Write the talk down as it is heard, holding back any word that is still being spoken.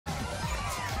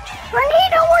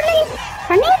Tornado warning!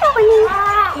 Tornado warning!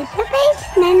 It's the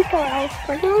basement or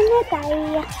we're gonna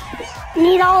die.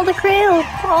 Need all the crew!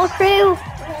 All crew!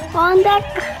 On deck!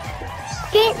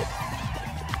 Get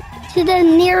to the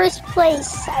nearest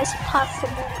place as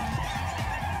possible.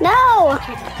 No!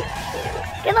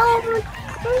 Get over!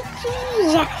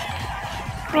 Jeez.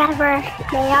 Wherever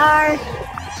they are,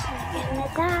 they're gonna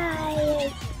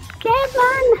die. Come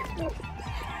on!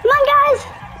 Come on, guys!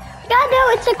 God, no,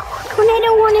 it's a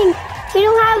tornado warning. We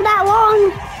don't have that long.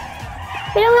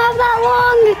 We don't have that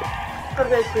long. For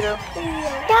bed, Tito.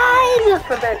 Guys,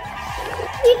 For bed.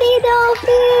 we need all of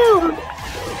you.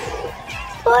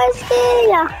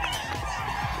 Pussy.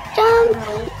 Jump.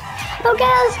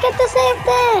 Okay, let's get to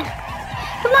safety.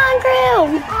 Come on,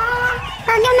 crew.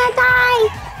 We're gonna die.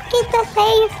 Get to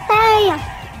safety.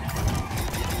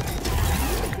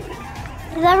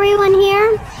 Is everyone here?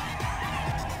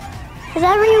 Is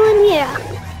everyone here?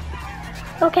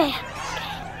 Okay.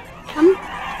 Come.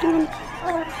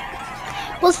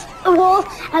 Well,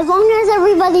 as long as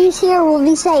everybody's here, we'll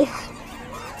be safe.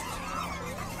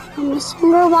 And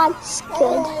missing robot's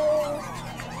good.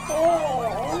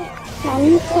 Let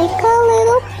me take a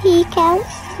little peek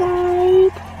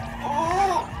outside.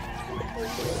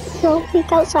 Little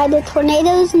peek outside. The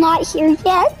tornado's not here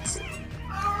yet.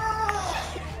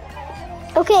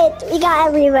 Okay, we got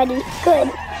everybody. Good.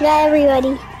 We got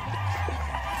everybody.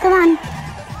 Come on.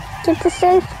 Get to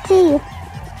safety.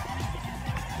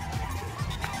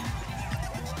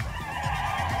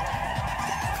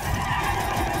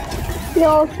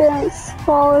 Y'all just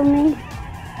follow me.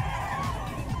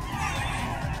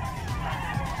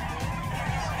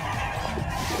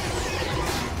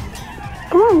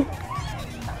 Come on.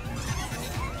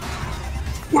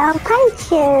 Now,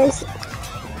 punches.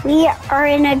 We are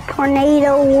in a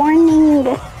tornado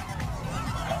warning.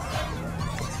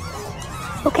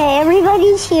 Okay,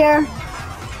 everybody's here.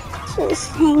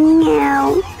 Just hanging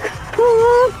out.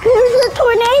 There's a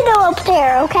tornado up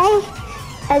there, okay?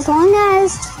 As long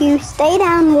as you stay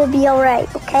down, we'll be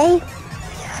alright, okay?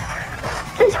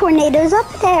 The tornado's up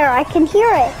there, I can hear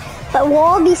it. But we'll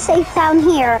all be safe down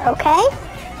here, okay?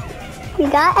 We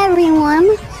got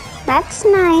everyone. That's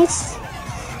nice.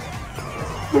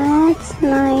 That's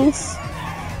nice.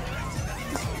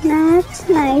 That's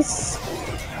nice.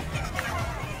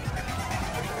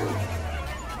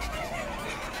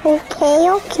 Okay,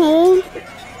 okay.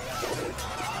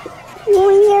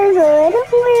 We're good.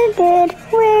 We're good.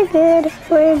 We're good.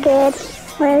 We're good.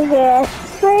 We're good.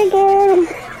 We're good.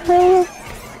 We're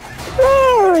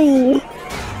very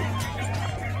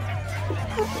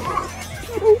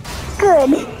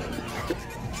good. Good.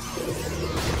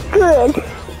 Good.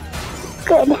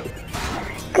 Good.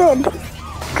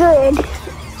 Good.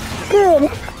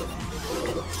 Good.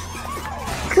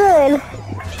 Good.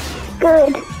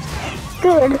 Good.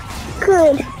 Good.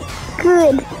 Good.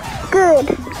 Good. Good.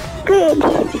 Good.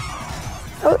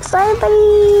 Outside,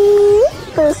 buddy.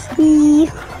 Pussy.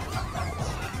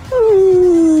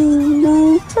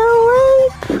 Need to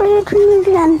wait for the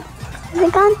tornado gun. Is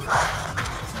it gone?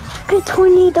 The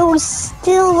tornado's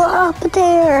still up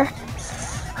there.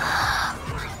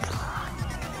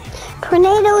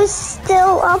 Tornado is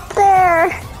still up there.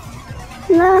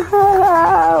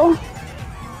 No.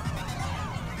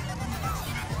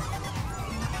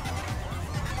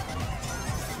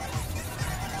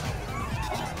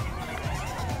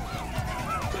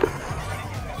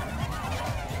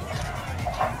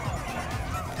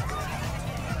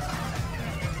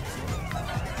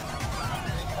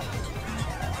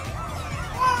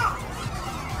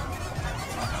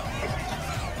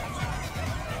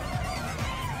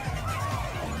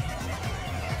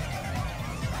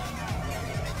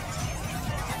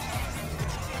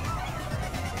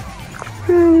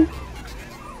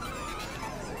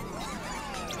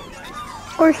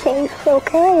 We're safe,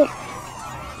 okay?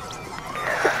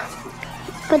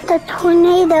 But the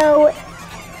tornado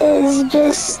is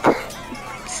just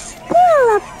still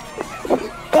up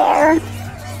there.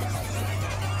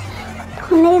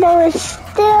 Tornado is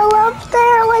still up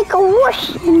there like a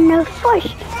whoosh and a push.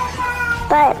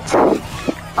 But the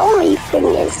only thing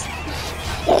is,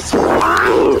 it's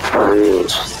flying from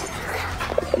just,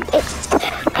 it's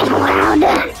loud.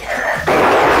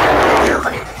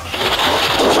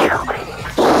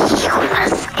 A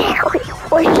scary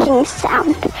whooshing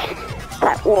sound,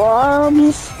 but we'll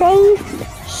be safe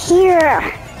here.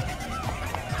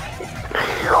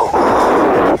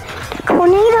 The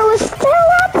tornado is still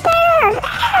up there.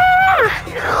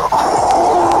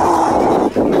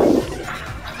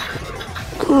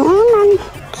 Come on,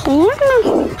 come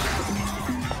on.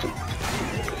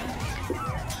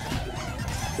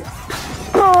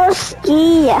 Oh,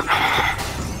 dusty.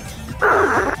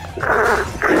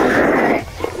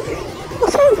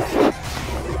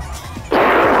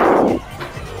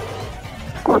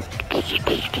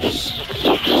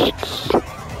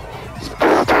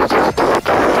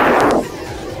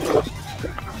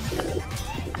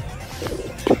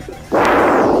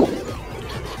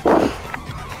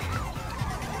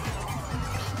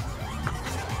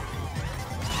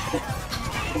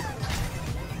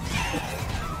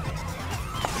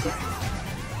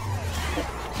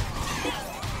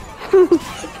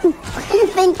 You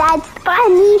think that's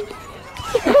funny?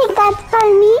 You think that's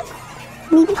funny?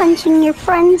 Me punching your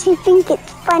friends, you think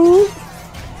it's funny?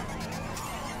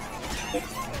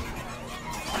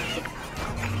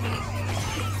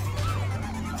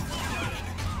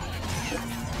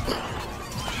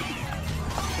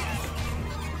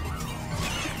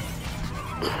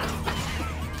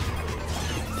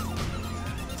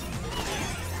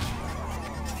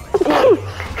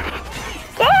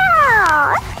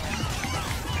 Yeah!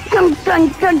 Dun, dun,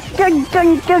 dun, dun,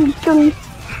 dun, dun, dun.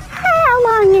 How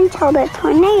long until the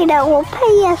tornado will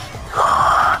pay us?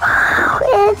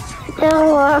 It's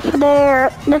still up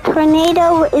there. The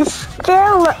tornado is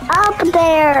still up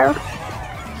there.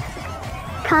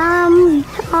 Come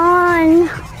on.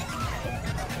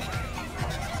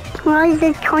 Why is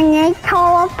the tornado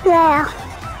up there?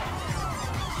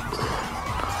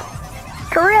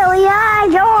 Really, I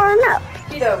don't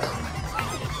know.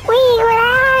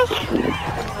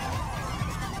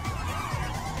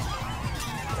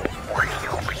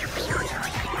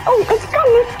 Oh, it's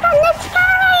gone!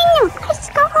 Let's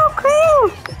go,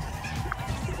 crew!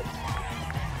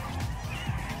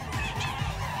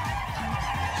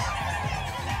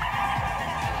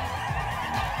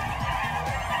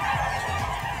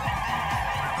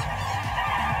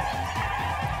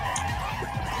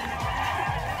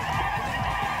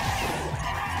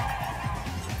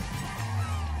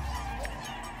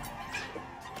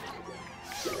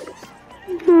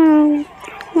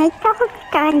 Let's go,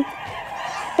 done.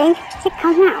 Thanks to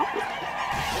come out.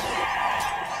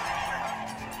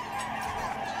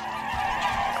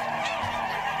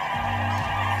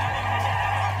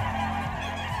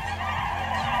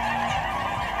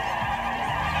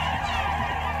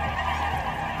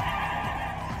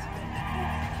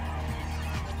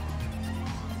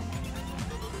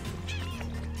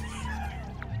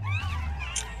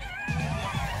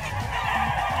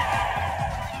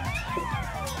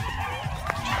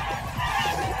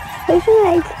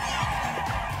 Isn't it?